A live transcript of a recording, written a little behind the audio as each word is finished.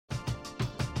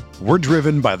We're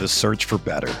driven by the search for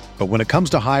better. But when it comes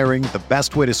to hiring, the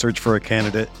best way to search for a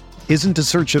candidate isn't to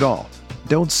search at all.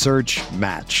 Don't search,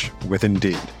 match with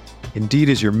Indeed. Indeed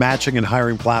is your matching and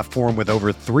hiring platform with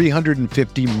over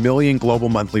 350 million global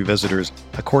monthly visitors,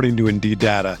 according to Indeed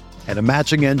data, and a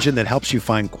matching engine that helps you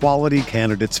find quality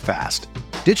candidates fast.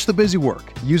 Ditch the busy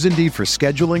work. Use Indeed for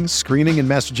scheduling, screening, and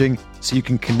messaging so you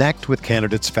can connect with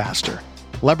candidates faster.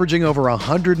 Leveraging over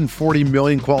 140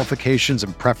 million qualifications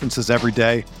and preferences every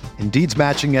day, Indeed's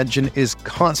matching engine is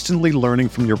constantly learning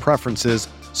from your preferences,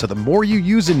 so the more you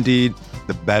use Indeed,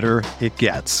 the better it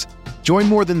gets. Join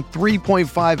more than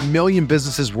 3.5 million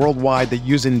businesses worldwide that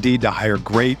use Indeed to hire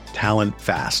great talent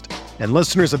fast. And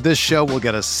listeners of this show will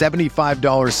get a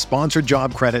 $75 sponsored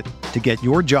job credit to get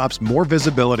your jobs more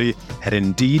visibility at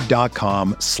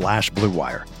Indeed.com/Blue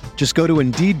Wire. Just go to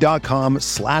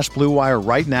Indeed.com/Blue Wire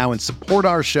right now and support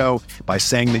our show by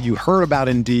saying that you heard about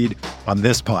Indeed on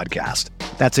this podcast.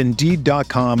 That's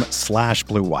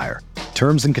Indeed.com/Blue Wire.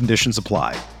 Terms and conditions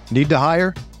apply. Need to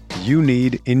hire? You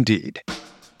need Indeed.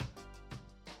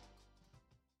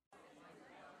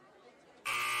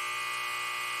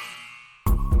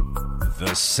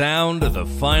 The sound of the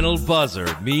final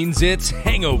buzzer means it's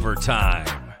hangover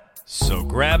time. So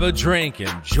grab a drink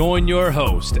and join your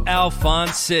host,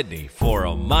 Alphonse Sidney, for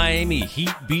a Miami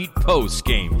Heat Beat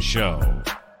post-game show.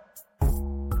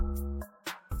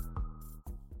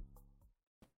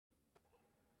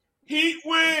 Heat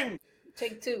win!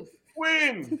 Take two.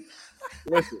 Win!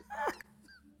 Listen,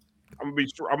 I'm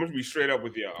gonna be straight up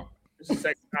with y'all. This is the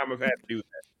second time I've had to do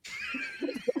that.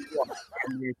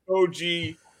 I mean,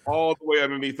 OG all the way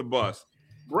underneath the bus.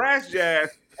 Brass Jazz,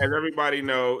 as everybody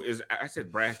know,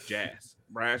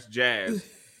 Brass Jazz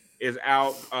is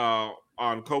out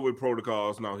on COVID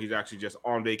protocols. No, he's actually just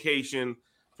on vacation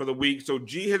for the week. So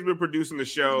G has been producing the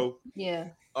show. Yeah.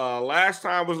 Last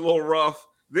time was a little rough.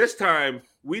 This time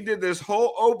we did this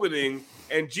whole opening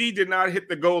and G did not hit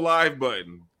the go live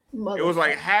button. It was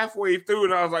like halfway through,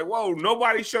 and I was like, whoa,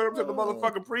 nobody showed up to the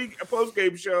motherfucking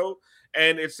post-game show.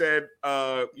 And it said,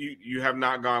 you have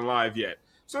not gone live yet.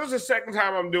 So this is the second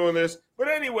time I'm doing this. But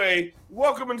anyway,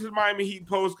 welcome into the Miami Heat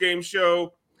post-game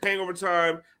show, Hangover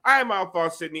Time. I am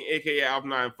Alphonse Sidney, a.k.a.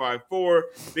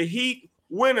 Alf954. The Heat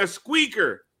win a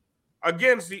squeaker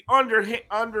against the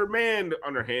undermanned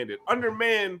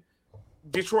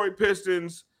Detroit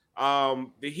Pistons. The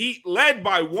Heat led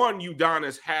by one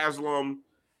UDONIS Haslam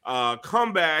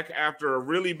comeback after a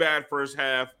really bad first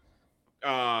half.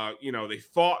 They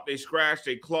fought, they scratched,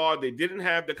 they clawed. They didn't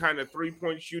have the kind of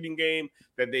three-point shooting game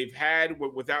that they've had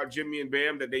without Jimmy and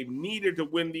Bam that they've needed to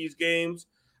win these games.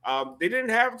 They didn't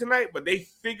have it tonight, but they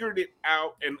figured it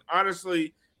out. And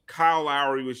honestly, Kyle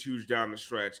Lowry was huge down the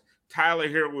stretch. Tyler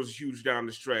Hero was huge down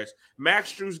the stretch.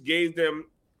 Max Strus gave them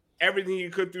everything he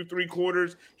could through three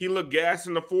quarters. He looked gassed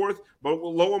in the fourth, but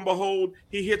lo and behold,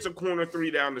 he hits a corner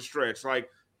three down the stretch. Like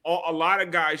a lot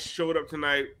of guys showed up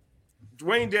tonight.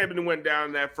 Dwayne Dedmon went down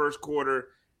in that first quarter.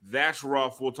 That's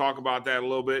rough. We'll talk about that a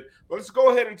little bit. But let's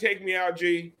go ahead and take me out,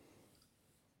 G.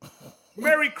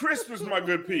 Merry Christmas, my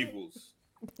good peoples.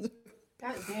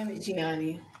 God damn it,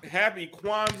 Gianni. Happy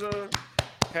Kwanzaa.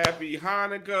 Happy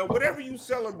Hanukkah. Whatever you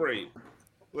celebrate.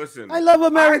 Listen. I love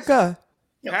America.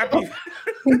 Happy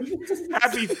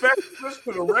Festivus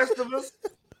to the rest of us.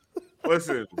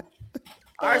 Listen.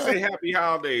 I say happy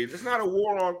holidays. It's not a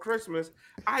war on Christmas.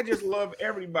 I just love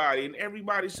everybody, and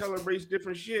everybody celebrates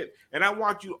different shit. And I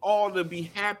want you all to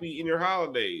be happy in your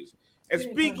holidays. And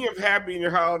speaking of happy in your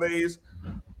holidays,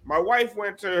 my wife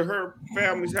went to her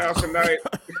family's house tonight,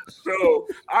 so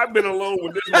I've been alone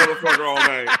with this motherfucker all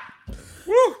night.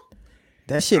 Woo!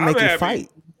 That shit make you fight.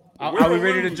 Are we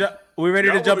ready to jump? Are we ready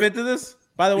to jump into this?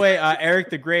 By the way, Eric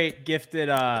the Great gifted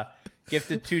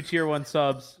 2 tier 1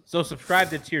 subs. So subscribe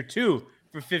to tier 2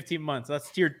 for 15 months.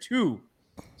 That's tier 2.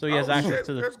 So he has access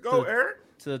to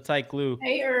the tight glue.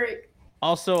 Hey, Eric.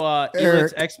 Also,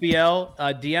 Elix XBL,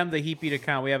 DM the Heat-Beat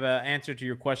account. We have an answer to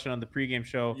your question on the pregame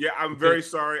show. Yeah, I'm very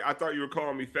sorry. I thought you were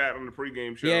calling me fat on the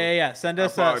pregame show. Yeah. Send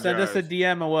us a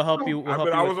DM and we'll help you. I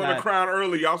was on the crown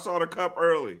early. Y'all saw the cup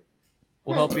early.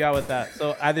 We'll help you out with that.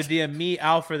 So either DM me,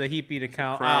 Al, for the Heat-Beat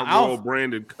account. Crown Royal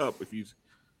branded cup. If you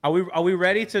are we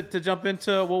ready to jump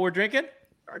into what we're drinking?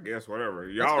 I guess whatever.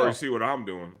 Y'all already see what I'm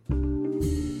doing.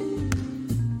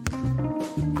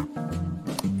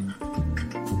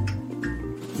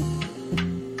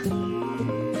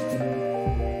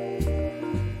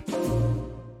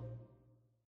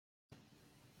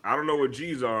 I don't know what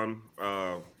G's on.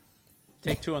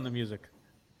 Take 2 on the music.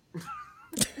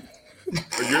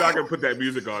 You're not gonna put that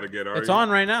music on again, are you? It's on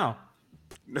right now.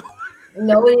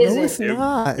 No, it isn't. No, it's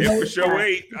not. If for show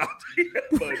 8, I'll tell you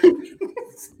that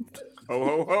much.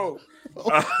 Ho, ho,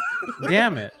 ho.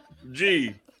 Damn it.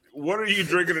 G, what are you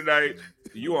drinking tonight?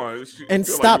 You on? And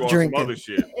feel stop like you on some drinking. other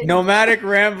shit. Nomadic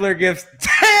Rambler gives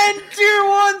 10 tier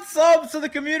 1 subs to the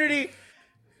community.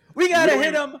 We gotta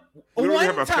hit him We don't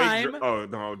have one a fake time oh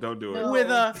no, don't do it. with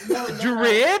a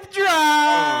drip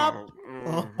drop.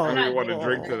 I didn't want to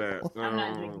drink to that. I'm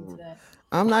not drinking to that.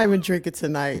 I'm not even drinking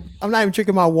tonight. I'm not even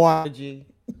drinking my water, G.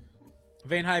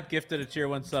 Vane Hype gifted a tier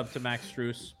 1 sub to Max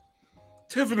Struess.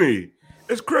 Tiffany,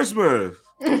 it's Christmas.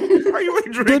 How you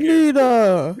ain't drinking?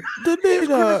 Danita.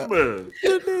 Christmas.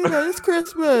 Danita, it's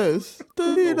Christmas.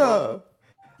 Danita.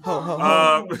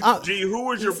 G, who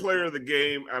was your player of the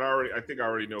game? I think I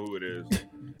already know who it is.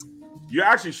 You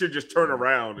actually should just turn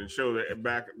around and show that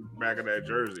back of that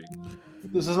jersey.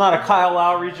 This is not a Kyle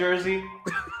Lowry jersey.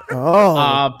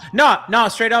 Oh. No,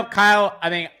 straight up, Kyle. I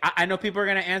mean, I know people are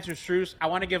gonna answer Struess. I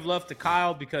want to give love to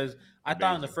Kyle because I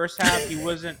thought in the first half he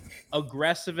wasn't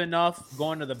aggressive enough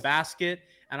going to the basket,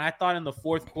 and I thought in the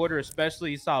fourth quarter,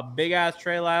 especially, he saw a big ass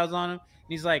Trey Lyles on him, and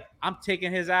he's like, "I'm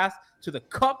taking his ass to the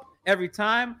cup every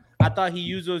time." I thought he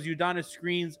used those UDONIS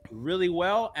screens really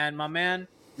well, and my man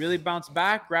really bounced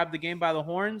back, grabbed the game by the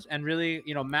horns, and really,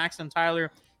 Max and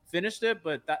Tyler finished it.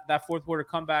 But that fourth quarter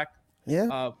comeback.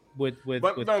 Yeah. With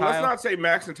Kyle. Let's not say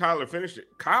Max and Tyler finished it.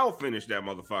 Kyle finished that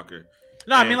motherfucker.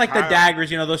 No, I mean like Kyle, the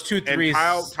daggers, those 2 threes.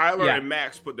 And Tyler and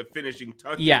Max put the finishing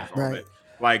touches on it.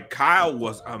 Like Kyle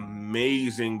was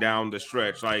amazing down the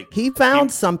stretch. Like he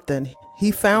found something. He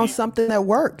found something that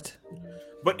worked.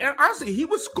 But honestly, he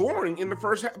was scoring in the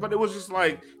first half, but it was just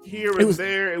like here and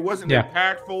there. It wasn't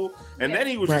impactful. And then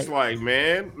he was just like,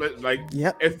 man,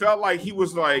 it felt like he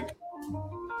was like,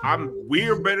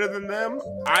 we're better than them.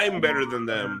 I'm better than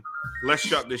them. Let's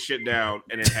shut this shit down.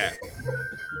 And it happened.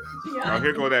 Oh,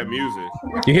 here go that music.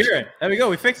 You hear it? There we go.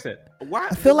 We fixed it. Why?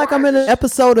 I feel like I'm in an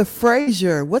episode of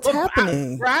Frasier. What's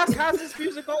happening? Brass has this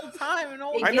music all the time.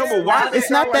 I know, but why?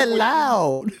 It's not that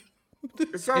loud.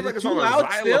 It sounds like it's on a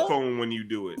xylophone when you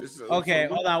do it. Okay,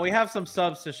 hold on. We have some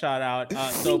subs to shout out.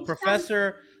 So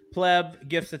Professor Pleb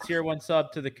gifts a tier 1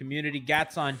 sub to the community.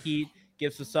 Gats on Heat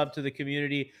gives a sub to the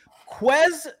community.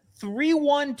 Quez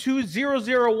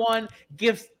 312001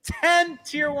 gives 10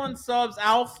 tier 1 subs.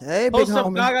 Alf, hey, big host of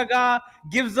homie. Gagaga,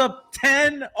 gives up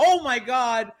 10. Oh my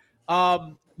god.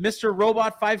 Mr.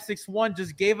 Robot 561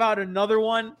 just gave out another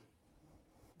one.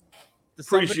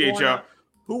 Appreciate y'all.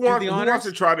 Who wants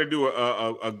to try to do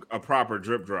a proper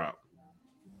drip drop?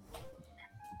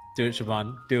 Do it,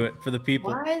 Siobhan. Do it for the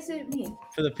people. Why is it me?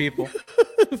 For the people.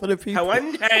 For the people.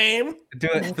 One time. Do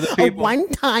it for the people. One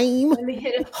time. Let me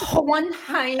hit it one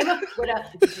time with a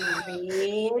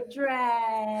drip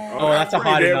drag. Oh, that's a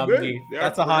hottie nominee.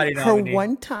 That's a hottie nominee. For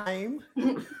one time.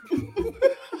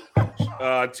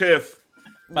 Tiff.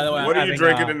 By the way, what are you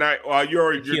drinking tonight? Well, you're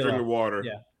already drinking the water.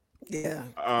 Yeah.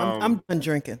 I'm done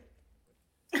drinking.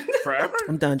 Forever?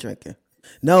 I'm done drinking.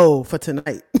 No, for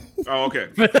tonight. Oh, okay.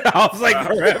 I was like,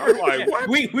 forever. I'm like, what?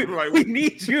 We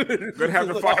need you. Gonna have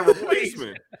to find a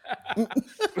replacement.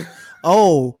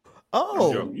 Oh.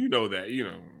 You know that.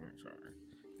 Sorry.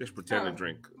 Just pretend to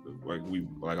drink like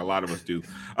a lot of us do.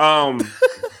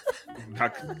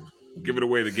 Give it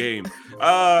away the game.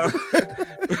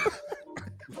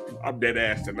 I'm dead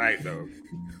ass tonight though.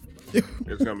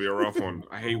 It's gonna be a rough one.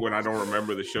 I hate when I don't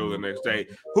remember the show the next day.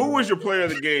 Who was your player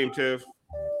of the game, Tiff?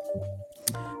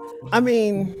 I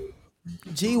mean,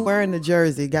 G wearing the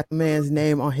jersey got the man's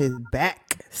name on his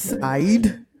back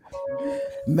side.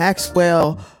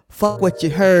 Maxwell, fuck what you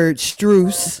heard,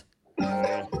 Struess.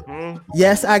 Mm-hmm.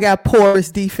 Yes, I got porous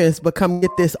defense, but come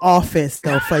get this offense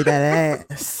though for that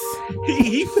ass.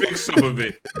 He fixed some of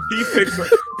it.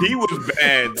 He was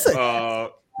bad.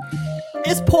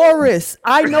 It's porous.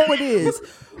 I know it is.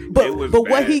 But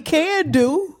what he can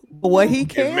do,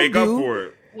 make up for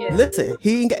it. Yeah. Listen,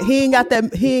 he ain't got the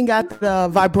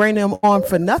vibranium on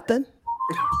for nothing.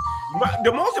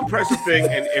 The most impressive thing,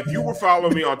 and if you were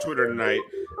following me on Twitter tonight,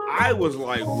 I was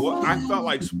like, what? I felt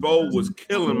like Spo was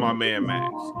killing my man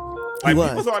Max. Like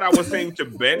people thought I was saying to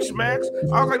bench Max.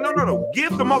 I was like, no,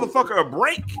 give the motherfucker a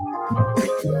break.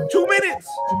 2 minutes.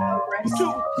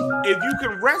 If you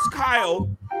can rest Kyle,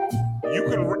 you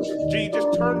can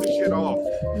just turn the shit off.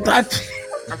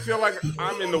 I feel like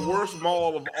I'm in the worst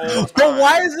mall of all time. But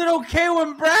why is it okay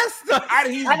when Brass does?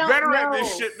 He's better at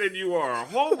this shit than you are.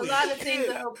 Holy A lot shit. of things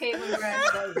are okay when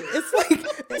Brass does it.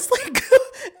 It's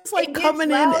like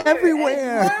coming in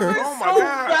everywhere. Oh my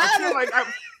god! I feel like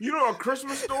a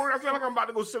Christmas story. I feel like I'm about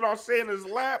to go sit on Santa's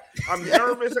lap. I'm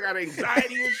nervous. I got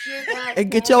anxiety and shit.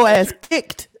 And get your ass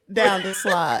kicked down the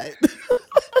slide.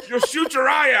 You'll shoot your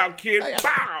eye out, kid.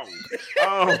 Bow.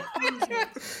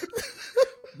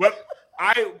 But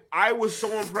I I was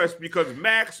so impressed because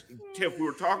Max, Tiff, we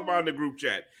were talking about in the group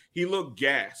chat, he looked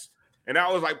gassed. And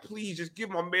I was like, please just give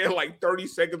my man like 30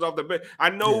 seconds off the bench. I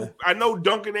know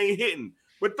Duncan ain't hitting,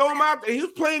 but throw him out there. He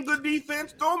was playing good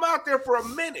defense. Throw him out there for a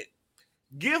minute.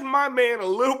 Give my man a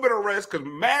little bit of rest because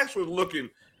Max was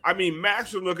looking like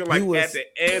at the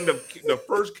end of the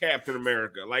first Captain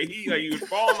America. Like he was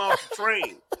falling off the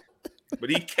train. But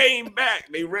he came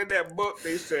back. They read that book.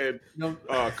 They said,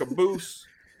 caboose,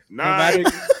 nine.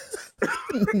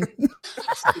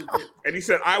 And he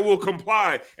said, I will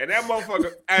comply. And that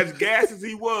motherfucker, as gas as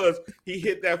he was, he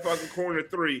hit that fucking corner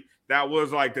three. That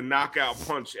was like the knockout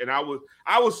punch. And I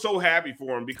was so happy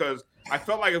for him because I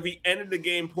felt like if he ended the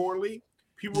game poorly,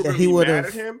 people were going to be mad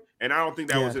at him. And I don't think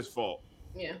that was his fault.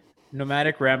 Yeah.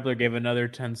 Nomadic Rambler gave another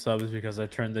 10 subs because I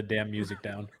turned the damn music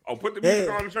down. Oh, put the music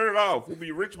on and turn it off. We'll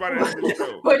be rich by the end of the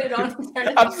show. Put it on and turn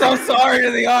it I'm off. so sorry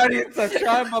to the audience. I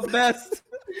tried my best.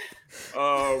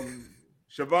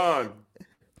 Siobhan,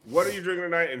 what are you drinking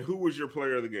tonight, and who was your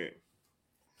player of the game?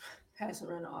 Pass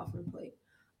around the offering plate.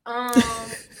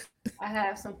 I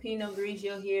have some Pinot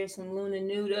Grigio here, some Luna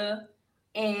Nuda,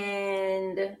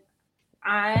 and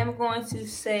I am going to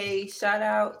say shout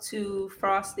out to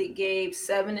Frosted Gabe,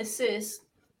 7 assists,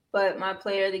 but my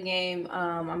player of the game,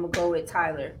 I'm gonna go with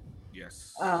Tyler.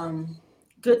 Yes.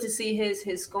 Good to see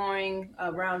his scoring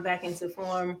round back into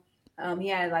form. He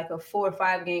had like a 4 or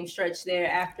 5 game stretch there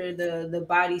after the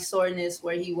body soreness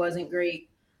where he wasn't great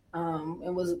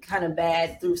and was kind of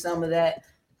bad through some of that.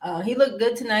 He looked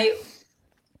good tonight.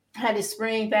 Had his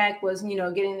spring back, was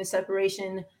getting the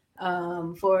separation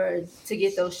to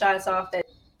get those shots off. That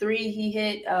 3 he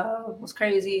hit was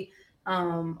crazy.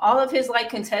 All of his like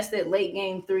contested late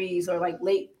game threes or like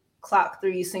late clock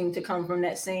threes seem to come from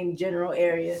that same general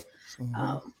area.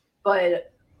 Mm-hmm.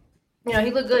 But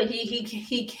he looked good.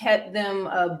 He kept them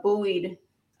buoyed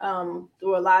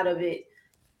through a lot of it.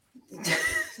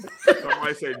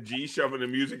 Somebody said G shoving the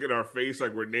music in our face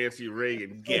like we're Nancy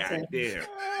Reagan. God damn.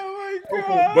 Oh my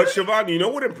God. But Siobhan, you know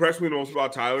what impressed me the most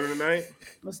about Tyler tonight?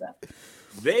 What's that?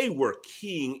 They were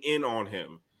keying in on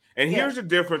him. And here's the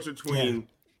difference between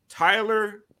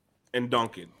Tyler and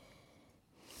Duncan.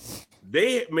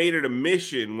 They made it a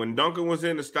mission when Duncan was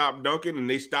in to stop Duncan, and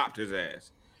they stopped his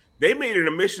ass. They made it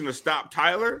a mission to stop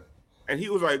Tyler, and he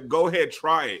was like, go ahead,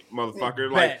 try it,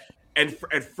 motherfucker. Like, and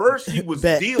at first he was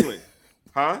dealing.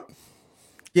 Huh?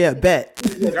 Yeah, bet.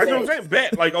 That's what I'm saying.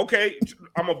 Bet. Like, okay,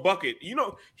 I'm a bucket.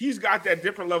 He's got that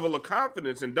different level of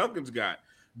confidence than Duncan's got.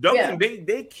 Duncan,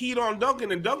 they keyed on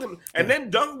Duncan, and then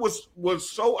Duncan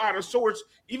was so out of sorts,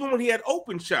 even when he had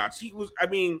open shots. He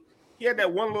had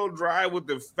that one little drive with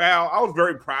the foul. I was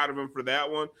very proud of him for that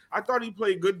one. I thought he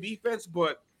played good defense,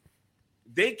 but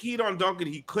they keyed on Duncan.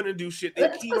 He couldn't do shit. They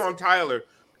keyed on Tyler.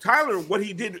 Tyler, what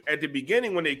he did at the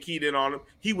beginning when they keyed in on him,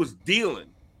 he was dealing.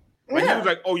 Like he was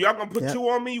like, "Oh, y'all gonna put 2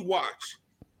 on me? Watch."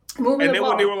 Moving and then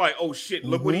when they were like, "Oh shit,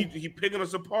 look what he picking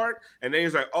us apart," and then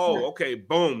he's like, "Oh, okay,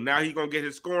 boom, now he's gonna get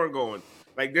his scoring going."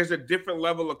 Like there's a different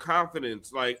level of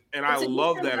confidence, and I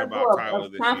love that about Tyler.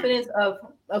 This confidence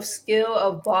of skill,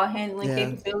 of ball handling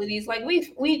capabilities. Like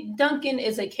Duncan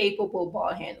is a capable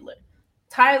ball handler.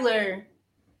 Tyler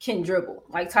can dribble.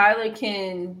 Like Tyler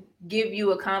can give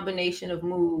you a combination of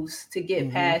moves to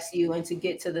get past you and to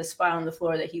get to the spot on the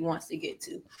floor that he wants to get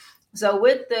to. So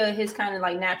with his kind of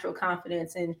like natural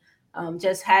confidence and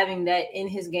just having that in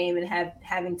his game and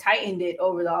having tightened it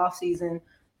over the offseason,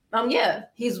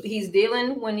 he's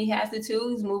dealing when he has to.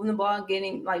 He's moving the ball,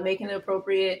 making the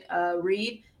appropriate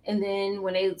read, and then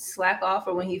when they slack off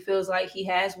or when he feels like he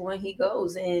has one, he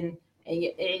goes and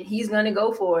he's gonna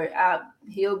go for it.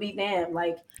 He'll be damned.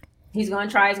 Like he's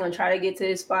gonna try to get to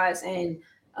his spots, and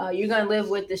you're gonna live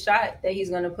with the shot that he's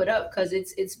gonna put up because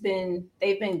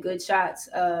they've been good shots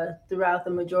throughout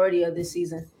the majority of this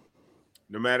season.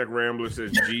 Nomadic Rambler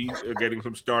says G getting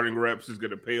some starting reps is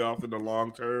gonna pay off in the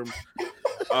long term.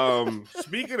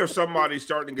 Speaking of somebody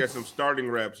starting to get some starting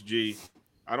reps, G,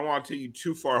 I don't want to take you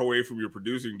too far away from your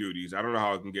producing duties. I don't know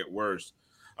how it can get worse.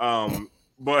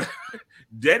 But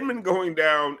Dedmon going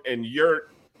down and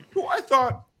Yurt, who I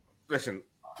thought, listen,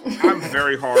 I'm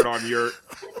very hard on Yurt.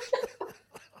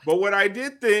 But what I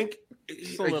did think,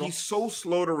 he's so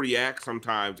slow to react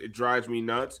sometimes. It drives me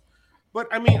nuts. But,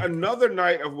 another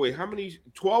night of,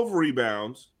 12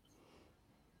 rebounds,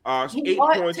 8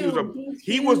 points.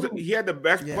 He had the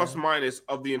best plus minus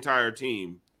of the entire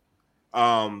team.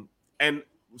 And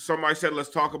somebody said, let's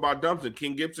talk about Dumpton.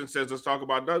 King Gibson says, let's talk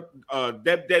about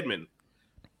Dedmon.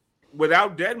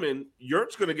 Without Dedmon,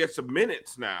 Yurt's going to get some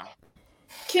minutes now.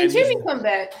 Can Jimmy come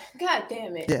back? God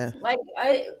damn it. Yeah.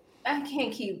 I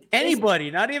can't keep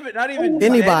anybody, not even anybody.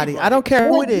 Anybody. I don't care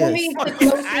who it is.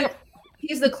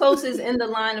 He's the closest in the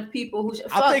line of people who.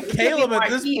 I'll take Caleb at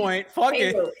this point. Fuck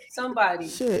Caleb, it. Somebody.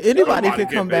 Shit, anybody could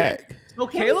come back. So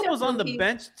Caleb was on the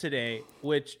bench today,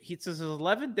 which he says is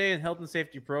 11th day in health and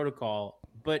safety protocol,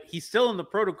 but he's still in the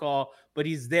protocol. But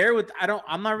he's there with.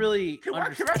 I'm not really.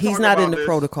 He's not in the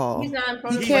protocol. He's not in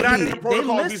protocol. He can't be. They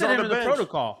listed him in the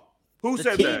protocol. Who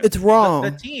said that? It's wrong.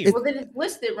 The team. Well, then it's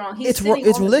listed wrong. It's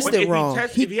listed wrong.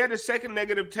 If he had a second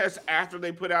negative test after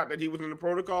they put out that he was in the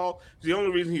protocol, it's the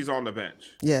only reason he's on the bench.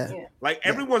 Yeah. Like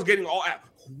everyone's getting all.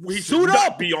 He should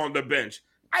not be on the bench.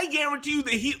 I guarantee you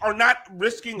the Heat are not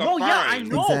risking a fine. Yeah, I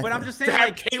know, exactly. but I'm just saying, to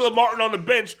have Caleb Martin on the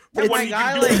bench for what he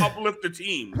can do to uplift the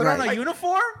team. Put on a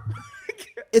uniform.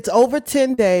 It's over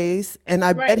 10 days, and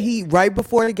I bet right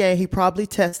before the game he probably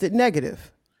tested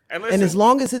negative. And as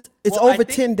long as it's over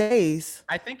 10 days.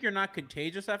 I think you're not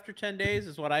contagious after 10 days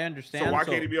is what I understand. So why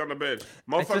can't he be on the bench?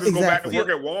 Motherfuckers go back to work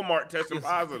at Walmart testing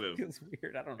positive. Feels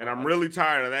weird. I don't know. And I'm really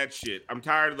tired of that shit. I'm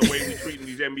tired of the way we're treating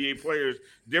these NBA players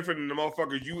different than the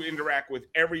motherfuckers you interact with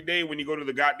every day when you go to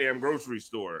the goddamn grocery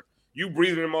store. You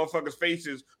breathing in motherfuckers'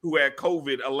 faces who had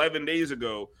COVID 11 days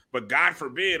ago, but God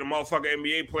forbid a motherfucking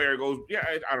NBA player goes, yeah,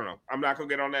 I don't know. I'm not going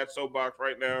to get on that soapbox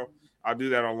right now. I'll do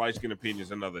that on Light Skin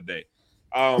Opinions another day.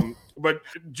 But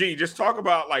G, just talk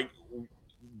about like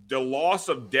the loss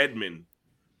of Dedmon,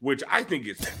 which I think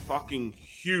is fucking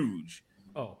huge.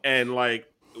 Oh, and like,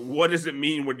 what does it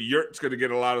mean when Yurt's going to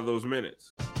get a lot of those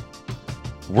minutes?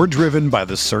 We're driven by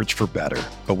the search for better,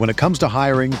 but when it comes to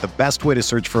hiring, the best way to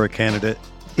search for a candidate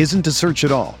isn't to search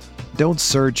at all. Don't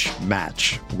search,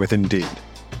 match with Indeed.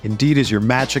 Indeed is your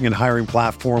matching and hiring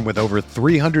platform with over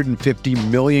 350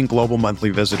 million global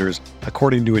monthly visitors,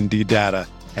 according to Indeed data,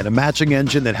 and a matching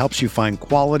engine that helps you find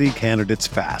quality candidates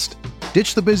fast.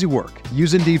 Ditch the busy work.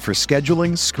 Use Indeed for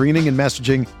scheduling, screening, and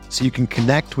messaging so you can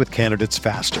connect with candidates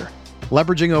faster.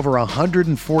 Leveraging over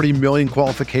 140 million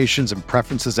qualifications and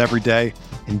preferences every day,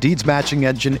 Indeed's matching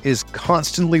engine is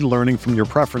constantly learning from your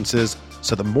preferences,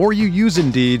 so the more you use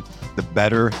Indeed, the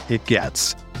better it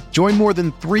gets. Join more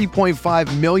than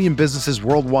 3.5 million businesses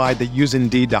worldwide that use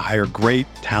Indeed to hire great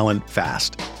talent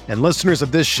fast. And listeners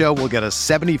of this show will get a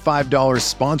 $75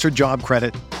 sponsored job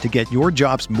credit to get your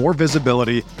jobs more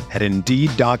visibility at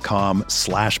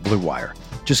Indeed.com/Blue Wire.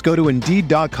 Just go to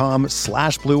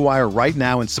Indeed.com/Blue Wire right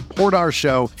now and support our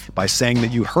show by saying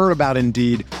that you heard about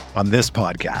Indeed on this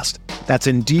podcast. That's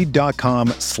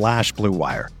Indeed.com/Blue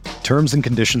Wire. Terms and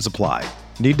conditions apply.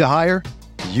 Need to hire?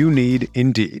 You need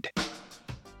Indeed.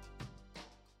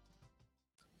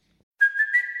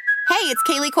 Hey, it's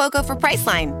Kaylee Cuoco for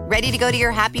Priceline. Ready to go to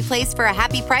your happy place for a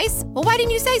happy price? Well, why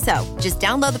didn't you say so? Just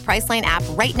download the Priceline app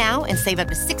right now and save up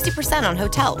to 60% on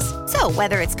hotels. So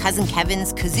whether it's Cousin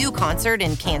Kevin's Kazoo Concert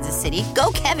in Kansas City,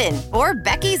 go Kevin, or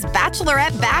Becky's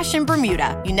Bachelorette Bash in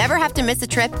Bermuda, you never have to miss a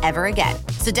trip ever again.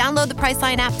 So download the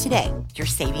Priceline app today. Your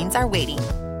savings are waiting.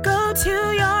 Go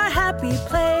to your happy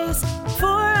place for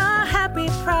a happy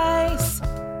price.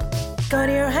 Go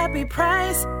to your happy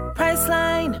price,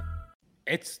 Priceline.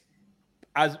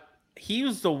 He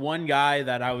was the one guy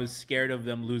that I was scared of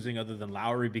them losing other than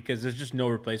Lowry because there's just no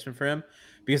replacement for him.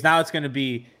 Because now it's going to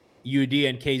be UD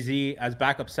and KZ as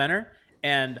backup center.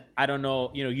 And I don't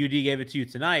know, UD gave it to you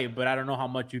tonight, but I don't know how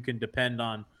much you can depend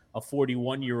on a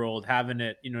 41-year-old having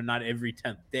it, not every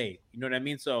 10th day. You know what I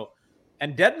mean? So,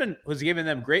 and Dedmon was giving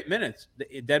them great minutes.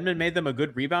 Dedmon made them a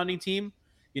good rebounding team.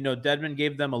 Dedmon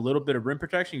gave them a little bit of rim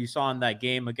protection. You saw in that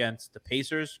game against the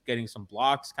Pacers, getting some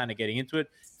blocks, kind of getting into it.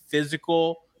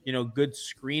 Physical, good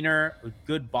screener,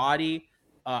 good body.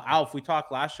 Alf, we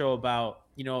talked last show about,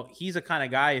 he's a kind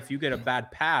of guy, if you get a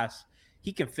bad pass,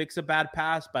 he can fix a bad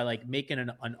pass by like making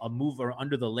a move or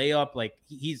under the layup. Like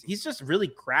he's just really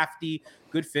crafty,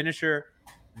 good finisher.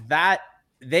 That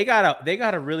they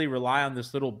gotta really rely on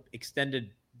this little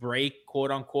extended break,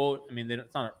 quote unquote. I mean,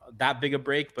 it's not that big a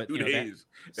break, but 2 days.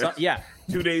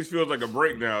 2 days feels like a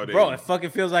break nowadays. Bro, it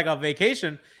fucking feels like a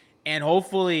vacation. And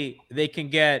hopefully they can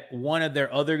get one of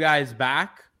their other guys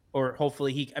back, or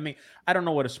hopefully I don't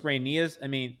know what a sprained knee is. I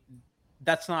mean,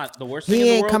 that's not the worst thing in the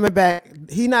world. He ain't coming back.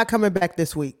 He's not coming back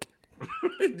this week.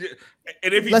 And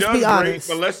if he let's does, be honest.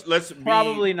 Great, but let's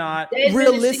probably not.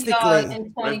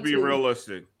 Realistically, let's be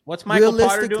realistic. What's Michael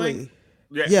Potter doing?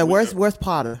 Yeah, where's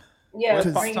Potter? Yeah,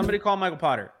 somebody call Michael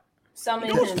Potter.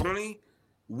 Funny?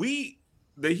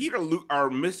 The Heat are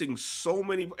missing so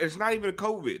many. It's not even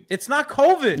COVID. It's not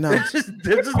COVID. No.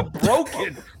 They're just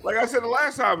broken. Like I said the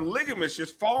last time, ligaments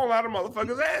just falling out of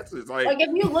motherfuckers' asses. Like if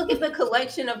you look at the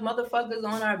collection of motherfuckers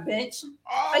on our bench,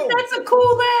 that's a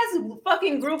cool ass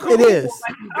fucking group. It is.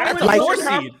 That's a 4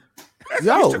 seed. That's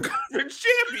Yo. Eastern Conference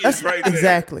champions right there.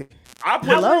 Exactly. I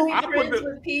put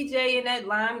with PJ in that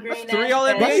lime green. That's 3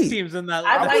 All-NBA teams in that.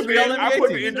 I put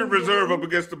the injured reserve up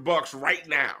against the Bucks right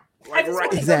now. Like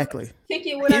right exactly. Kick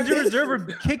it with injured reserve or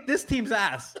kick this team's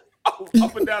ass.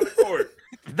 Up and down the court.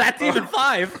 That's even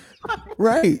 5.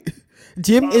 Right.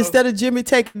 Instead of Jimmy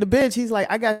taking the bench, he's like,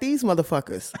 I got these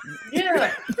motherfuckers.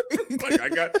 Yeah. Like, I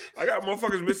got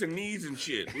motherfuckers missing knees and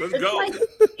shit. Let's go. Like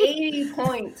 80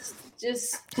 points.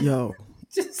 Just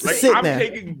like I'm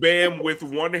taking Bam with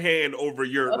one hand over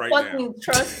Yurt right now. Fucking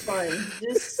trust fund.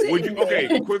 Just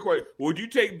quick question. Would you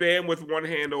take Bam with one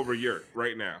hand over Yurt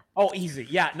right now? Oh, easy.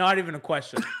 Yeah, not even a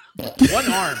question.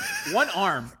 One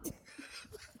arm.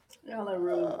 Y'all are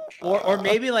rude. Or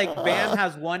maybe like Bam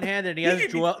has one hand and he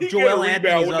has Joel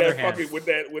Anthony's other hand. With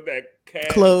that calf.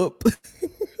 Club.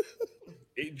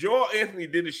 Joel Anthony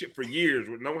did this shit for years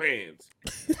with no hands.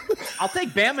 I'll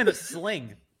take Bam in a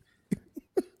sling.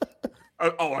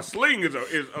 A sling is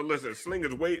listen. A sling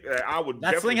is weight. I would.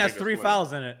 That sling has 3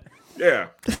 fouls in it. Yeah,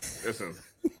 listen.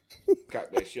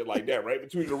 Got that shit like that right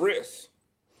between the wrists.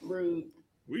 Rude.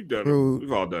 We've done it.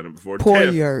 We've all done it before. Poor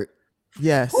Yurt.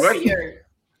 Yes. Poor Yurt.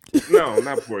 No,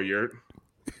 not poor Yurt.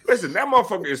 Listen, that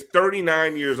motherfucker is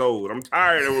 39 years old. I'm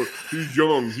tired of it. He's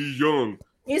young.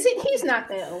 Is it? He's not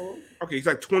that old. Okay, he's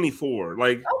like 24.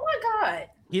 Like, oh my god.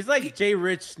 He's like Jay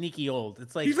Rich, sneaky old.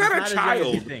 It's like he's not a child.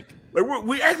 As you think. Like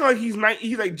we act like he's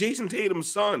like Jason Tatum's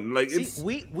son. Like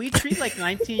we treat like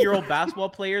 19-year-old basketball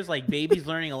players like babies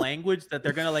learning a language that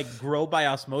they're gonna like grow by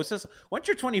osmosis. Once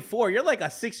you're 24, you're like a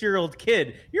 6-year-old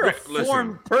kid. You're a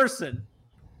formed person.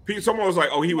 Someone was like,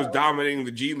 "Oh, he was dominating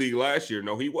the G League last year."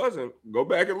 No, he wasn't. Go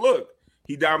back and look.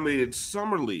 He dominated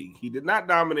Summer League. He did not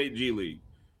dominate G League,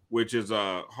 which is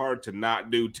hard to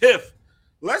not do. Tiff,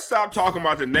 let's stop talking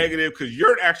about the negative because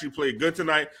Yurt actually played good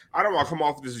tonight. I don't want to come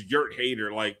off this Yurt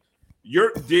hater. Like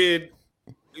Yurt did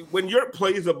when Yurt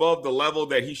plays above the level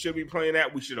that he should be playing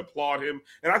at, we should applaud him.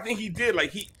 And I think he did.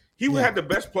 Like he had the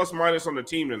best plus minus on the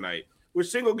team tonight. With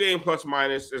single game plus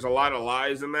minus, there's a lot of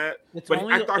lies in that. I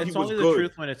thought he was good. The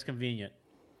truth when it's convenient.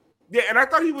 Yeah, and I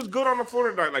thought he was good on the floor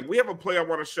tonight. Like we have a play I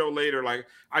want to show later. Like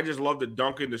I just love the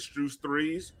Duncan, the Strus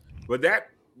threes, but that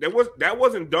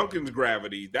wasn't Duncan's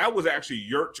gravity. That was actually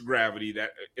Yurt's gravity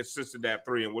that assisted that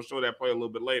three, and we'll show that play a little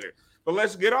bit later. But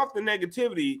let's get off the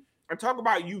negativity and talk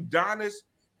about UDONIS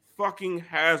fucking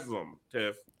Haslam,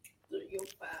 Tiff.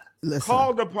 Listen,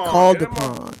 called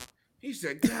upon. He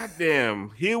said, "God damn,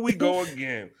 here we go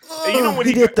again." And you know when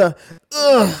he did the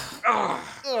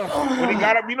when he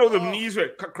got up, you know the knees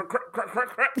went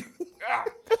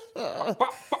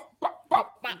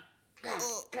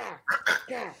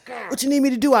What you need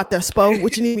me to do out there, Spo?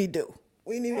 What you need me to do?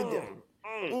 What you need me to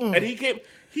do? And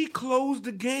he closed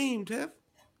the game, Tiff.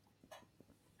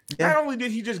 Yeah. Not only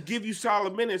did he just give you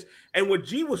solid minutes, and what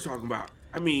G was talking about,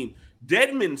 I mean,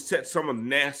 Dedmon set some of the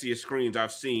nastiest screens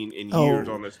I've seen in years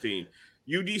on this team.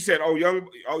 UD said,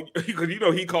 because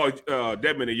he called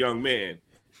Dedmon a young man.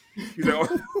 He said,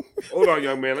 hold on,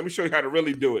 young man, let me show you how to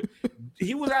really do it.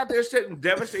 He was out there setting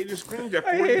devastating screens at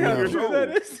 42 years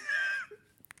old.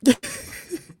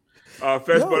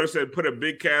 Fest Butter said, put a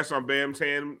big cast on Bam's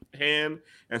hand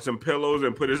and some pillows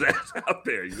and put his ass out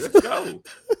there. Let's go.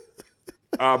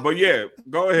 But yeah,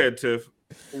 go ahead, Tiff.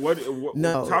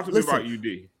 Talk to me about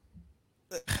UD.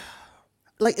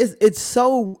 Like it's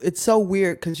so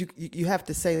weird because you have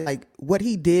to say like what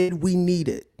he did we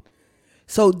needed,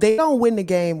 so they don't win the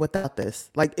game without this.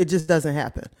 Like it just doesn't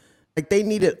happen. Like they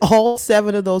needed all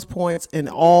 7 of those points and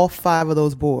all 5 of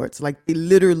those boards. Like they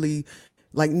literally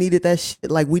like needed that shit.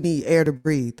 Like we need air to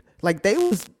breathe. Like they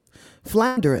was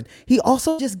floundering. He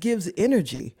also just gives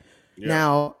energy. Yeah.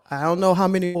 Now I don't know how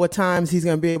many more times he's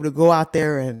gonna be able to go out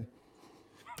there and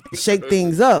shake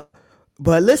things up.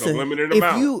 But listen,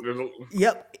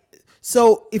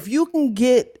 So if you can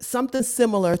get something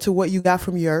similar to what you got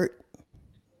from Yurt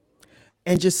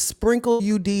and just sprinkle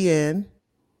UD in,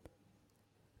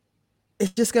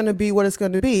 it's just going to be what it's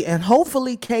going to be. And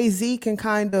hopefully KZ can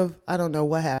kind of, I don't know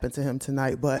what happened to him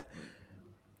tonight, but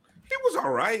he was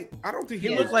all right. I don't think he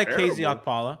looked like KZ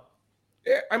Okpala.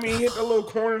 Yeah, I mean, he hit a little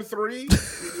corner 3,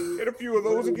 hit a few of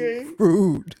those a game.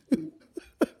 Rude.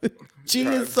 G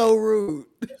is so rude.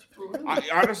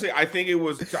 Honestly, I think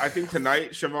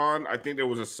tonight, Siobhan, I think there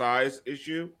was a size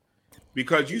issue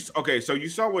because you saw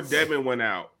what Dedmon went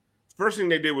out. First thing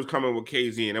they did was come in with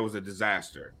KZ, and it was a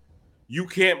disaster. You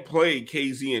can't play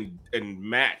KZ and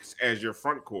Max as your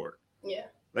front court. Yeah,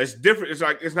 that's different. It's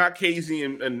like it's not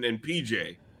KZ and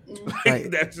PJ.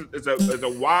 Like, it's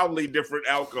a wildly different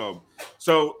outcome.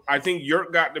 So I think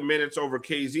Yurt got the minutes over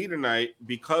KZ tonight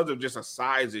because of just a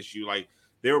size issue. Like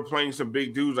they were playing some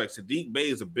big dudes. Like Sadiq Bey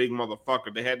is a big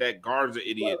motherfucker. They had that Garza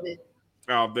idiot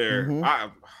out there. Mm-hmm.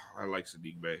 I like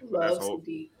Sadiq Bey. Love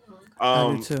Sadiq.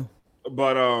 I do too.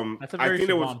 But that's a very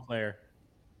Siobhan player.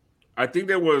 I think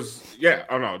there was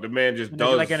the man just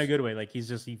does like in a good way. Like he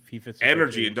fits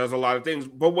energy and does a lot of things.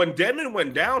 But when Dedmon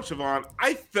went down, Siobhan,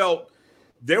 I felt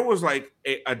there was like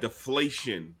a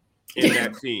deflation in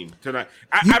that team tonight.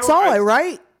 You saw it,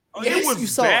 right? It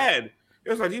was bad. It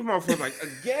was like these motherfuckers like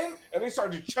again, and they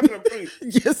started chucking up threes.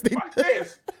 Yes, they like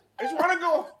this. I just want to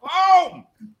go home.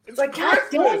 It's like God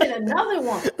damn it, another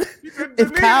one.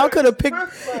 If Kyle could have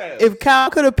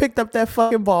picked up that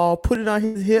fucking ball, put it on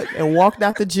his hip, and walked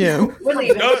out the gym. We're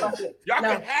leaving. No.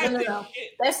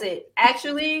 That's it.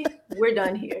 Actually, we're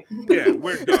done here. Yeah,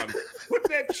 we're done. Put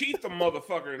that Cheatham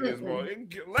motherfucker in this ball.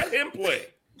 Let him play.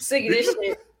 Sick of this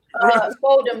shit.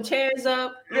 Fold them chairs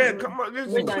up. Yeah, come on.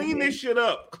 Just clean this shit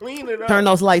up. Clean it up. Turn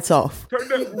those lights off.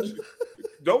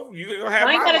 Don't have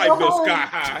my light bill sky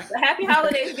high. Happy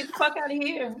holidays. Get the fuck out of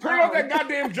here. Turn off that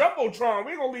goddamn Jumbotron.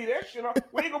 We ain't gonna leave that shit off.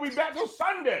 We ain't gonna be back till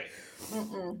Sunday.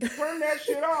 Turn that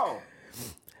shit off.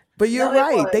 But you're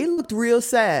right. They looked real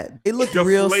sad. They looked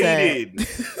real sad.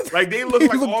 Like they looked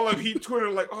like all of Heat Twitter.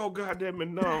 Like, oh goddamn it,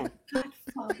 no,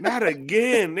 not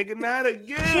again, nigga, not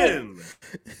again.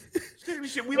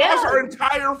 We lost our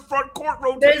entire front court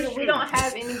rotation. We don't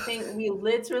have anything. We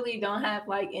literally don't have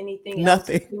like anything.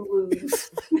 Nothing. Else to lose.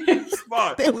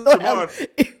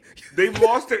 They've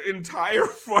lost their entire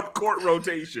front court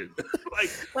rotation. Like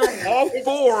all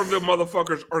four of the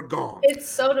motherfuckers are gone. It's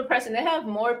so depressing. They have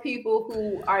more people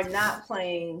who are not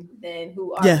playing than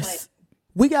who are playing.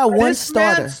 We got one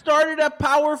starter. Man started a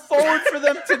power forward for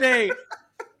them today.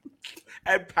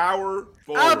 At power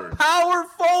forward. A power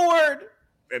forward.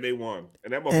 And they won.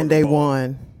 And they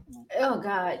won. Oh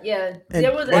God, yeah.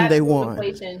 There was and they won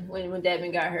when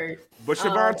Dedmon got hurt. But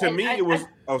Siobhan, to me, it was.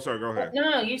 Oh, sorry. Go ahead.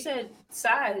 No. You said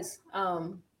size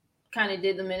kind of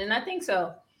did them in, and I think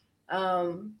so.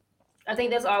 I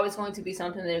think that's always going to be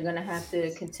something they're going to have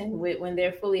to contend with. When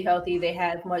they're fully healthy, they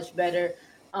have much better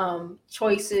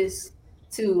choices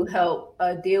to help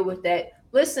deal with that.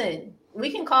 Listen,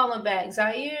 we can call them back.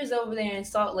 Zaire's over there in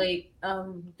Salt Lake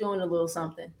doing a little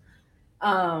something.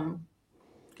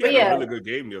 He had a really good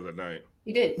game the other night.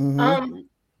 He did. Mm-hmm.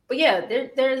 But yeah,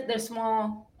 they're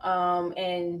small,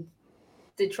 and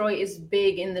Detroit is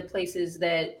big in the places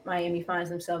that Miami finds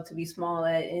themselves to be small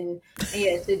at. And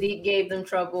yeah, Sadiq gave them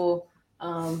trouble.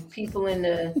 People in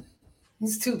the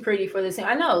it's too pretty for this team.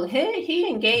 I know he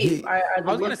and Gabe are the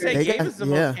I was gonna say Gabe is the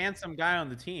most handsome guy on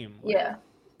the team. Yeah.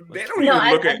 They don't even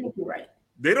look at. I think you're right.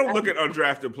 They don't look at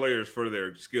undrafted players for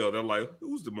their skill. They're like,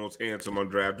 who's the most handsome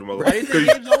undrafted motherfucker?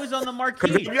 Gabe's always on the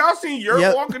marquee. Have y'all seen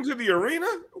Yurt walk into the arena?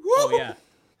 Whoa. Oh yeah,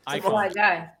 white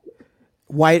guy.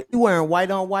 White, wearing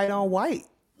white on white on white.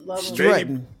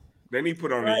 Strutting. Then he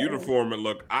put on a uniform and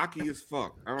looked Aki as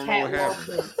fuck. I don't know what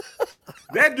happened.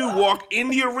 That dude walked in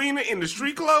the arena in the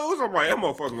street clothes. I'm like, that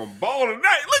motherfucker gonna ball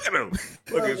tonight. Look at him.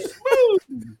 Looking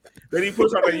smooth. Then he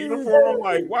puts on a uniform. I'm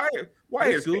like, why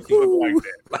is Goofy look like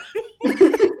that?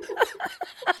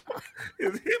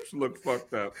 His hips look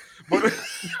fucked up. But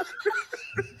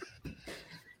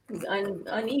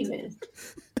uneven.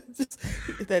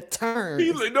 That turn.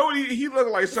 He looked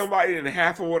like somebody in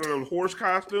half of one of those horse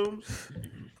costumes.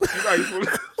 He's supposed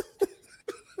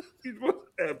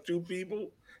to have two people.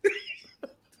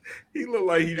 He looked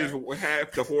like he just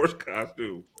half the horse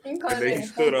costume. And then he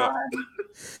stood up.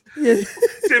 Yeah.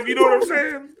 Tim, you know what I'm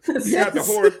saying? He had the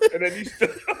horse and then he stood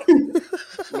up.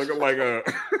 looking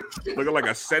like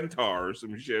a centaur or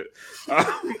some shit.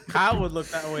 Kyle would look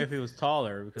that way if he was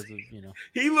taller because of,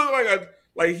 He looked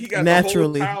like he got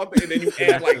naturally the whole towel and then you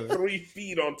add like 3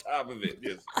 feet on top of it.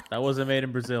 Just, that wasn't made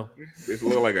in Brazil. It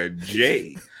looked like a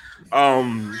J.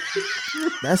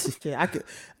 That's the shit I could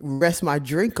rest my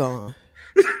drink on.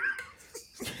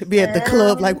 Be at the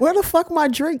club like, where the fuck my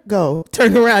drink go?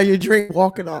 Turn around, your drink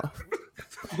walking off.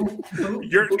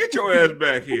 Get your ass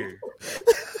back here.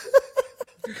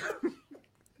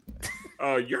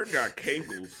 You're got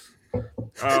cankles.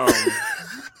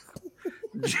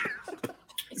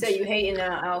 You say you hating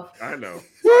now, Alf. I know.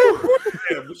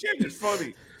 Yeah, but shit is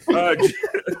funny.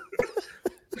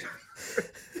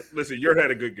 Listen, you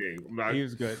had a good game. He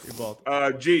was good. You're both.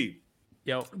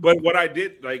 Yo. But what I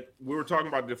did, like we were talking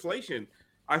about deflation,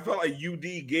 I felt like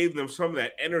UD gave them some of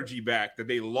that energy back that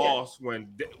they lost when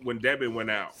Dedmon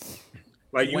went out.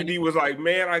 Like UD was like,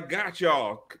 man, I got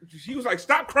y'all. He was like,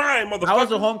 stop crying, motherfucker. That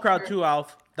was a home crowd too,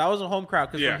 Alf. That was a home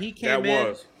crowd because when he came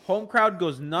in, home crowd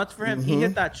goes nuts for him. Mm-hmm. He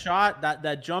hit that shot,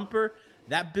 that jumper.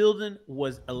 That building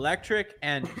was electric,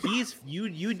 and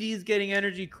UD's getting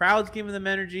energy. Crowd's giving them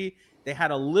energy. They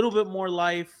had a little bit more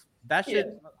life. That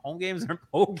shit, home games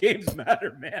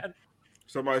matter, man.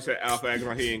 Somebody said Alpha acting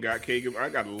like he ain't got cake. I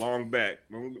got a long back.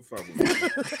 Don't fuck with me.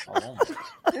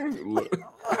 Look,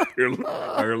 you're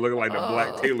looking like the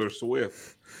Black Taylor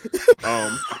Swift. Go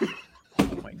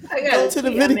to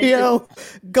the video.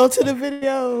 Go to the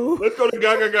video. Let's go to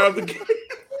Gaga the game.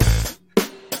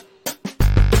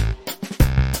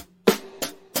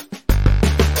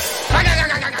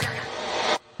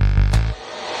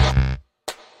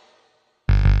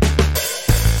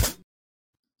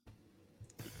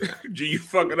 Gee, you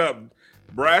fucking up.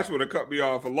 Brass would have cut me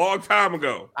off a long time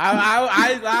ago.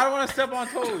 I don't want to step on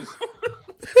toes.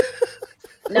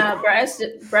 Nah,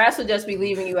 Brass would just be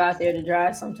leaving you out there to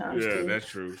dry sometimes. Yeah, too. That's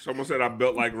true. Someone said I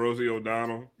built like Rosie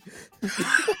O'Donnell.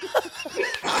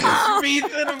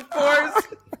 Ethan, of course.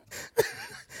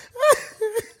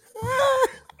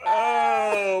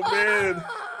 Oh man,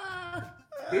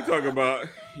 they talking about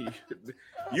you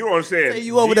don't understand. Say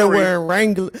you over there wearing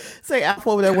Wranglers. Say Alpha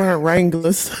over there wearing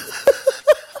Wranglers.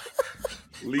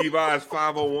 Levi's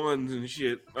 501s and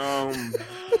shit.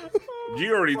 G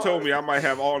already told me I might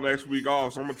have all next week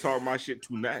off, so I'm gonna talk my shit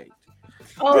tonight.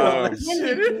 Oh,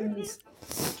 please.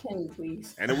 Can you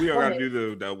please? And then we don't gotta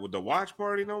do the watch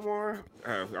party no more.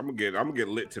 I'm gonna get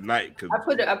lit tonight because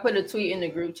I put a tweet in the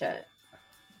group chat.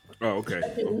 Oh, okay.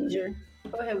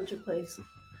 Go ahead with your place.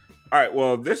 All right.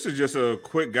 Well, this is just a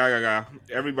quick guy.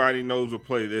 Everybody knows what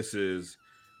play this is.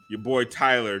 Your boy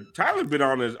Tyler. Tyler been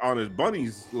on his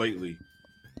bunnies lately.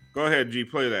 Go ahead, G.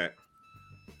 Play that.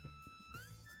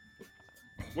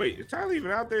 Wait, is Tyler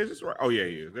even out there? Is this right? Oh yeah,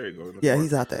 he is. There you go. Yeah,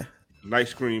 he's out there. Nice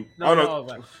scream. No.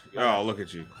 Oh, look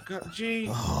at you. G.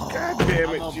 God damn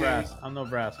it, I'm G. Brass. I'm no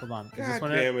Brass. Hold on. God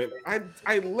damn it. I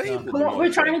labeled it.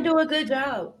 We're trying to do a good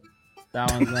job.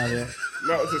 That one's not it.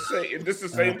 No, it's the same. This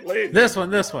is the same play. This one.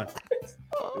 There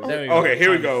we go. Okay,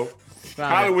 here we go.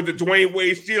 Tyler with the Dwayne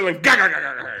Wade stealing.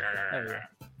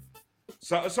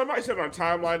 So somebody said on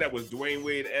timeline that was Dwayne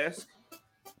Wade-esque,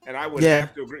 and I would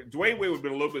have to agree. Dwayne Wade would have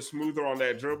been a little bit smoother on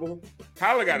that dribble.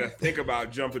 Tyler got to think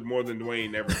about jumping more than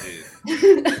Dwayne ever did.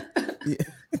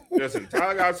 Listen,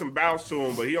 Tyler got some bounce to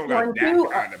him, but he don't got that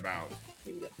kind of bounce.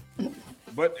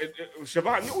 But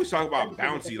Siobhan, you always talk about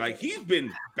bouncy. Like, he's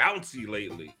been bouncy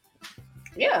lately.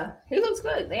 Yeah, he looks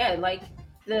good. Yeah, like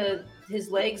his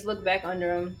legs look back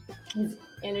under him. His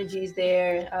energy's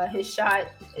there. His shot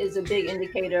is a big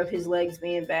indicator of his legs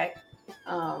being back.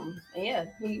 And yeah,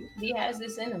 he has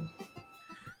this in him.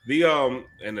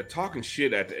 And the talking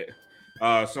shit at the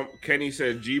Kenny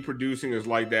said G producing is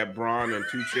like that Bron and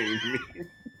 2 Chainz meme.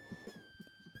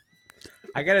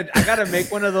 I gotta make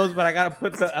one of those, but I gotta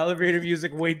put the elevator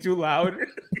music way too loud.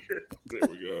 There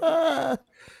we go.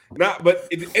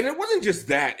 It wasn't just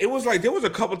that. It was like there was a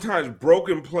couple times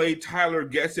broken play. Tyler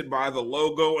gets it by the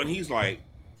logo, and he's like,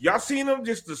 "Y'all seen him?"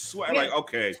 Just the sweat. Like,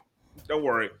 okay, don't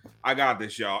worry, I got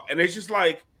this, y'all. And it's just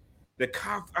like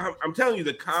I'm telling you,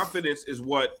 the confidence is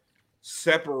what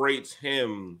separates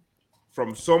him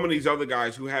from so many of these other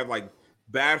guys who have like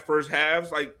bad first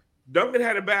halves. Like Duncan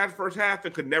had a bad first half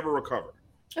and could never recover.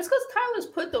 It's because Tyler's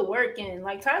put the work in.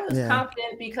 Like Tyler's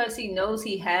confident because he knows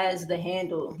he has the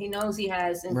handle. He knows he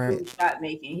has improved shot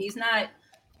making. He's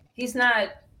not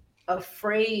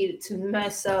afraid to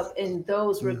mess up in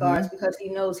those regards because he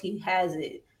knows he has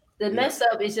it. The mess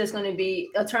up is just going to be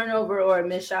a turnover or a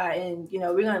missed shot, and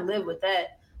we're going to live with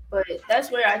that. But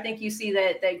that's where I think you see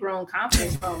that grown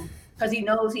confidence from, because he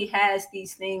knows he has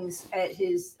these things at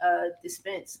his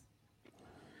dispense.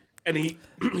 And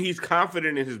he's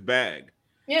confident in his bag.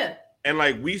 Yeah. And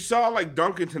like we saw like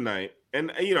Duncan tonight,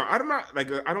 and I don't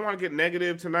want to get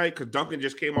negative tonight because Duncan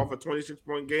just came off a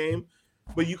 26-point game.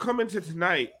 But you come into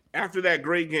tonight after that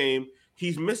great game,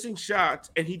 he's missing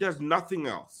shots and he does nothing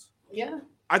else. Yeah.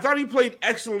 I thought he played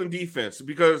excellent defense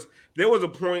because there was a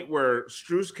point where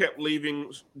Strus kept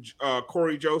leaving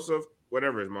Corey Joseph,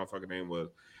 whatever his motherfucking name was,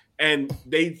 and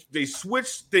they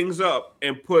switched things up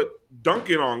and put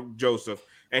Duncan on Joseph.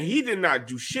 And he did not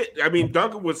do shit. I mean,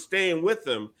 Duncan was staying with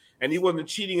him, and he wasn't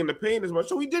cheating in the paint as much.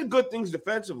 So he did good things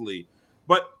defensively.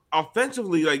 But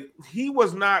offensively, like, he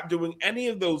was not doing any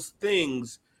of those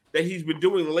things that he's been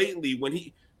doing lately. When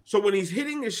he's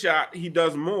hitting his shot, he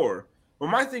does more. But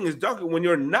my thing is, Duncan, when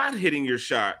you're not hitting your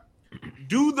shot,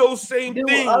 do those same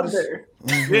things.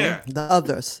 Yeah. The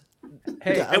others.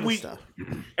 Hey,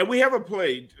 and we have a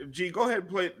play. G, go ahead and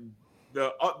play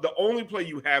the only play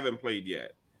you haven't played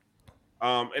yet.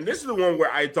 And this is the one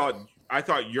where I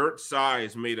thought Yurt's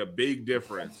size made a big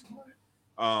difference.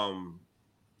 You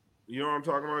know what I'm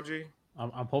talking about, G? I'm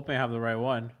hoping I have the right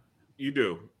one. You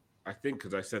do, I think,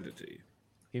 because I sent it to you.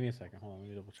 Give me a second. Hold on, let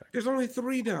me double check. There's only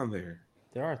 3 down there.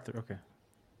 There are three. Okay.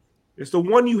 It's the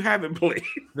one you haven't played.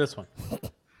 This one.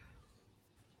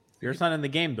 Yours not in the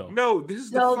game though. No, this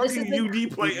is the fucking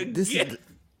UD play again.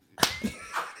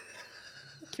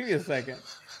 Give me a second.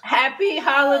 Happy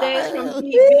holidays from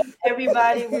TV,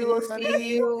 everybody. We will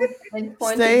see you in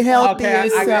 20. Stay healthy Okay,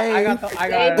 and I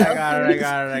safe.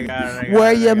 got it.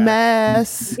 Wear your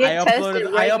mask. I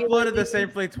uploaded the same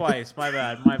play twice. My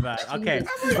bad. Okay,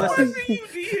 listen.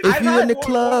 If you're in the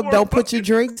club, don't put your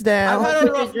drinks down. I've had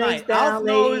a rough night. Down,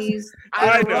 ladies.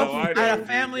 I know. I had a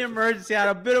family emergency. I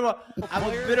had a bit of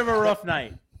a rough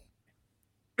night.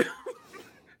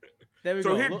 There we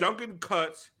go. So here, Duncan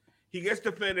cuts. He gets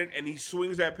defended, and he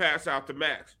swings that pass out to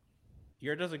Max.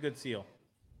 Yurt does a good seal.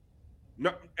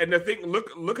 No, and the thing,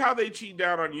 look how they cheat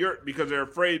down on Yurt because they're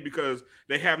afraid because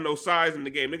they have no size in the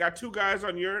game. They got two guys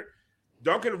on Yurt.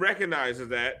 Duncan recognizes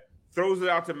that, throws it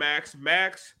out to Max.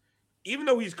 Max, even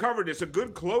though he's covered, it's a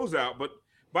good closeout. But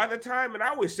by the time, and I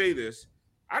always say this,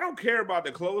 I don't care about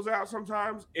the closeout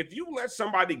sometimes. If you let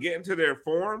somebody get into their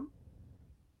form,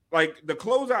 like the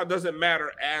closeout doesn't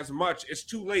matter as much. It's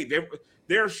too late.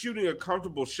 They're shooting a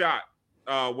comfortable shot.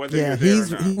 Whether you're there or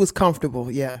not. He was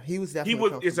comfortable. Yeah, he was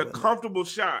definitely. It's a comfortable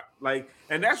shot.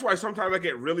 And that's why sometimes I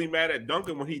get really mad at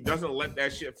Duncan when he doesn't let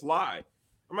that shit fly.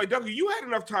 I'm like, Duncan, you had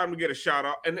enough time to get a shot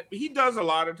off, and he does a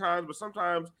lot of times, but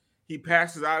sometimes he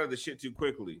passes out of the shit too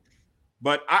quickly.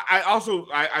 But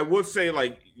I would say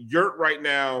like Yurt right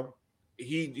now,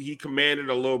 he commanded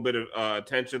a little bit of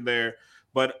attention there,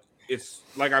 but. It's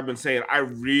like I've been saying, I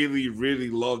really, really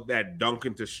love that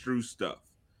Duncan to Strus stuff,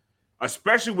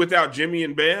 especially without Jimmy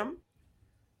and Bam,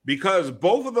 because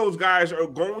both of those guys are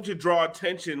going to draw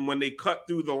attention when they cut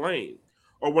through the lane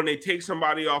or when they take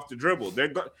somebody off the dribble.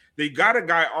 They got a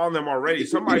guy on them already.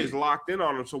 Somebody's locked in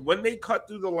on them. So when they cut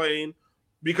through the lane,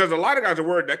 because a lot of guys are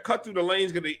worried that cut through the lane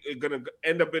is going to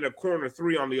end up in a corner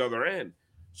three on the other end.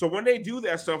 So when they do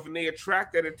that stuff and they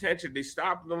attract that attention, they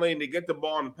stop in the lane, they get the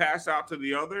ball and pass out to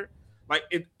the other. Like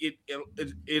it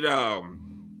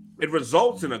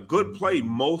results in a good play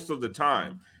most of the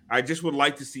time. I just would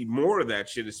like to see more of that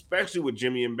shit, especially with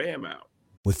Jimmy and Bam out.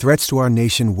 With threats to our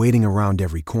nation waiting around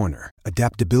every corner,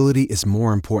 adaptability is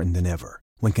more important than ever.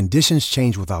 When conditions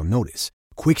change without notice,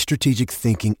 quick strategic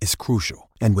thinking is crucial.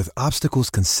 And with obstacles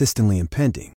consistently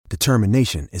impending,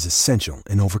 determination is essential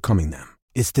in overcoming them.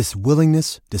 It's this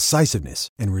willingness, decisiveness,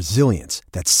 and resilience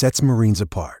that sets Marines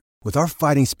apart. With our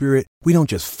fighting spirit, we don't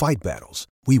just fight battles,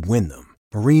 we win them.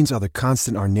 Marines are the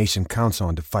constant our nation counts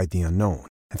on to fight the unknown.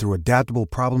 And through adaptable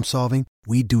problem solving,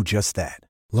 we do just that.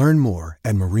 Learn more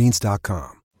at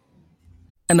marines.com.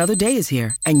 Another day is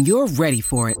here, and you're ready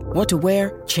for it. What to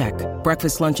wear? Check.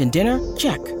 Breakfast, lunch, and dinner?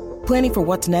 Check. Planning for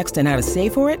what's next and how to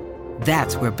save for it?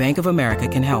 That's where Bank of America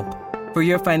can help. For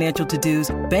your financial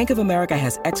to-dos, Bank of America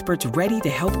has experts ready to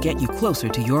help get you closer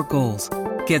to your goals.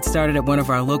 Get started at one of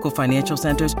our local financial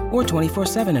centers or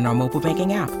 24/7 in our mobile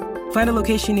banking app. Find a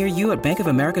location near you at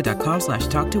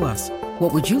bankofamerica.com/talktous.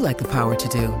 What would you like the power to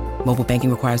do? Mobile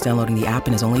banking requires downloading the app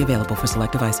and is only available for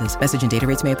select devices. Message and data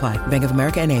rates may apply. Bank of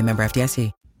America NA, member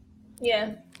FDIC.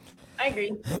 Yeah, I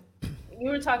agree. You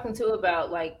were talking too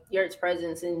about like Yurt's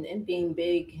presence and being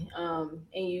big, and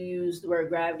you used the word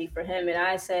gravity for him. And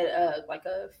I said like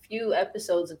a few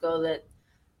episodes ago that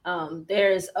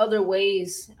there's other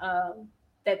ways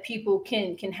that people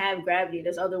can have gravity.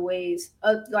 There's other ways,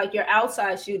 like your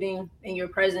outside shooting and your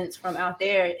presence from out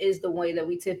there is the way that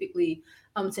we typically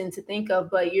tend to think of.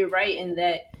 But you're right in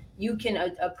that you can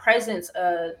a presence,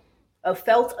 a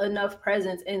felt enough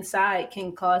presence inside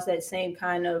can cause that same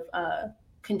kind of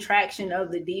contraction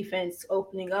of the defense,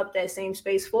 opening up that same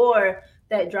space for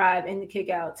that drive and the kick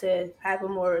out to have a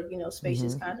more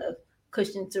spacious kind of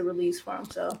cushion to release from.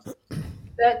 So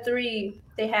that three,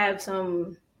 they have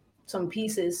some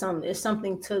pieces, there's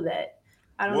something to that.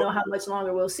 I don't know how much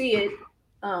longer we'll see it,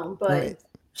 but right.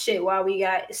 Shit, while we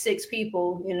got six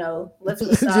people, let's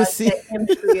massage that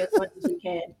chemistry as much as we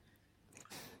can.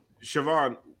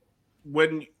 Siobhan,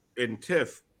 when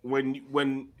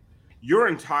your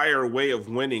entire way of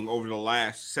winning over the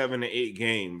last 7 to 8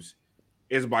 games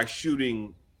is by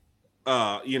shooting,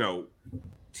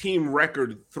 team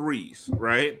record threes,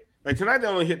 right? Like tonight they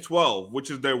only hit 12, which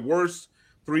is their worst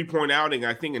 3-point outing,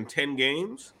 I think, in 10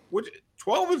 games, which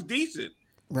 12 is decent.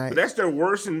 Right. But that's their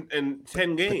worst in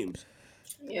 10 games.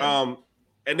 Yeah.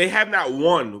 And they have not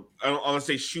won unless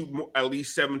they shoot at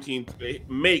least 17,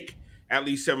 make at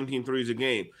least 17 threes a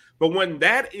game. But when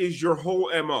that is your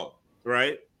whole MO,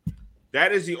 right?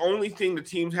 That is the only thing the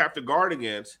teams have to guard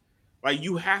against. Like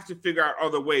you have to figure out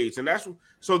other ways. And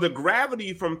so the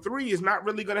gravity from three is not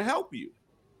really going to help you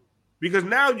because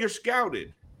now you're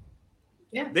scouted.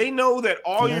 Yeah. They know that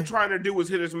all you're trying to do is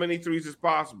hit as many threes as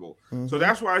possible. So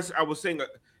that's why I was saying,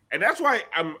 and that's why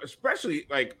I'm especially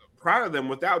like proud of them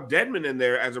without Dedmon in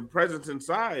there as a presence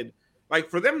inside. Like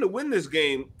for them to win this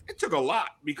game, it took a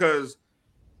lot because,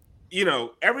 you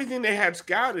know, everything they had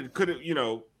scouted couldn't, you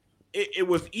know, it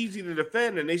was easy to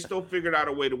defend and they still figured out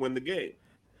a way to win the game.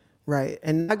 Right.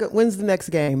 And when's the next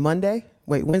game? Monday?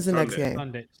 Wait, when's the next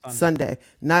game? Sunday.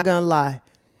 Not gonna lie.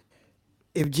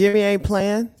 If Jimmy ain't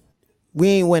playing, we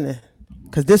ain't winning.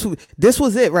 Because this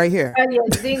was it right here. I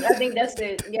think that's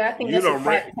it. Yeah, I think that's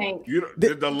a tank.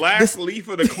 The last leaf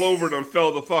of the clover done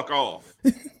fell the fuck off.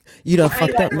 You done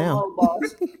fucked up now.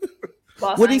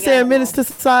 What he saying, Menace to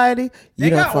Society? You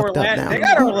done fucked up now. They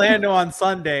got Orlando on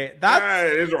Sunday.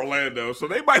 It is Orlando, so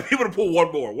they might be able to pull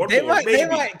one more. They might,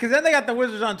 because then they got the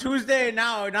Wizards on Tuesday. And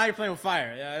now you're playing with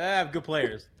fire. Yeah, they have good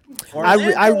players.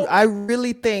 I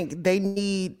really think they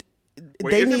need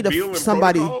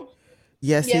somebody. Protocol?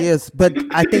 Yes, he is. But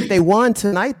I think they won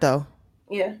tonight, though.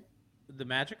 Yeah. The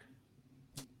Magic?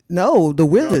 No, the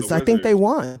Wizards. I think they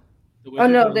won. Oh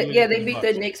no! They beat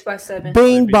the Knicks by 7.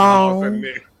 Bing bong.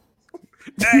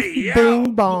 Hey, yo.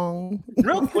 Bing bong.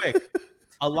 Real quick,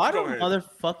 a lot of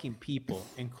motherfucking people,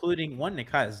 including one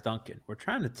Nikias Duncan, were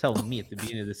trying to tell me at the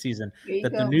beginning of the season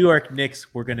that the New York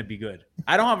Knicks were going to be good.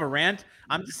 I don't have a rant.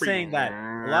 I'm just saying that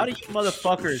a lot of you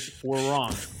motherfuckers were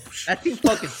wrong. That team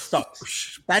fucking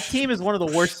sucks. That team is one of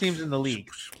the worst teams in the league.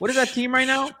 What is that team right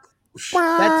now?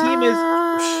 That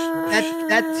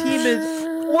team is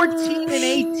 14 and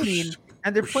 18.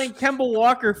 And they're playing Kemba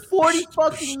Walker 40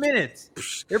 fucking minutes.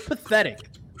 They're pathetic.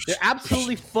 They're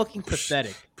absolutely fucking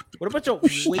pathetic. What a bunch of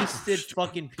wasted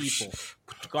fucking people.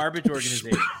 Garbage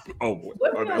organization. Oh boy.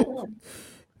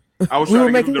 We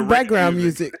were making the background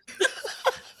music.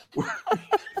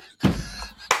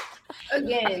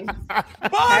 Again,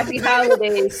 happy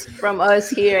holidays from us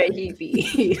here at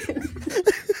Heat.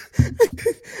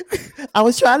 I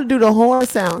was trying to do the horn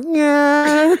sound.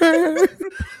 Yeah.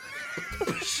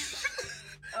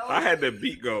 I had that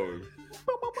beat going.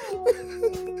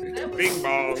 Bing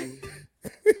bong.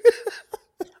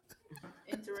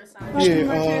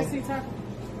 Yeah.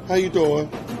 How you doing?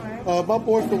 My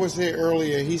boyfriend was here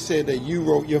earlier. He said that you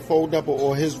wrote your phone number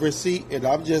or his receipt, and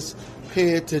I'm just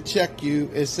here to check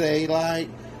you and say, like,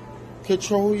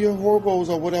 control your hormones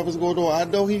or whatever's going on. I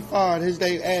know he fine. His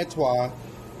name Antoine.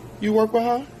 You work with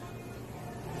her?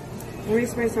 Let me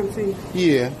explain something to you.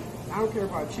 Yeah. I don't care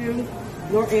about you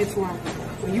nor Antoine.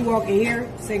 When you walk in here,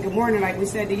 say good morning like we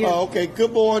said to you. Oh, okay.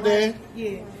 Good morning.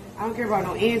 Yeah. I don't care about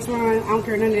no Antoine. I don't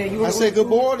care none of that. I said good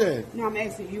morning. No, I'm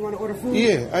asking you. You want to order food?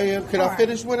 Yeah, I am. Can I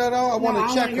finish with that all? I want to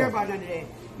check I don't want to hear about none of that.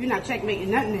 You're not checkmating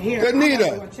nothing here.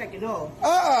 Danita. I'm checking all.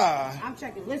 I'm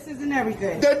checking lists and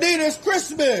everything. Danita's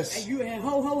Christmas. And you and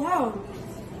ho, ho, ho.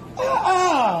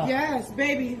 Yes,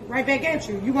 baby. Right back at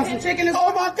you. You want some chicken?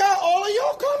 Oh, my God. All of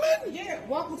y'all coming? Yeah.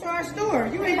 Welcome to our store.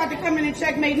 You ain't about to come in and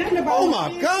checkmate nothing about Oh,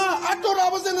 my God. I thought I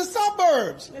was in the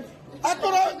suburbs. I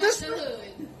thought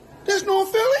this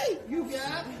North Philly?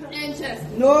 And Chester.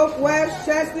 Northwest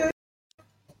Chester.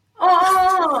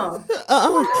 But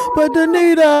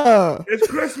Danita. It's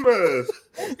Christmas.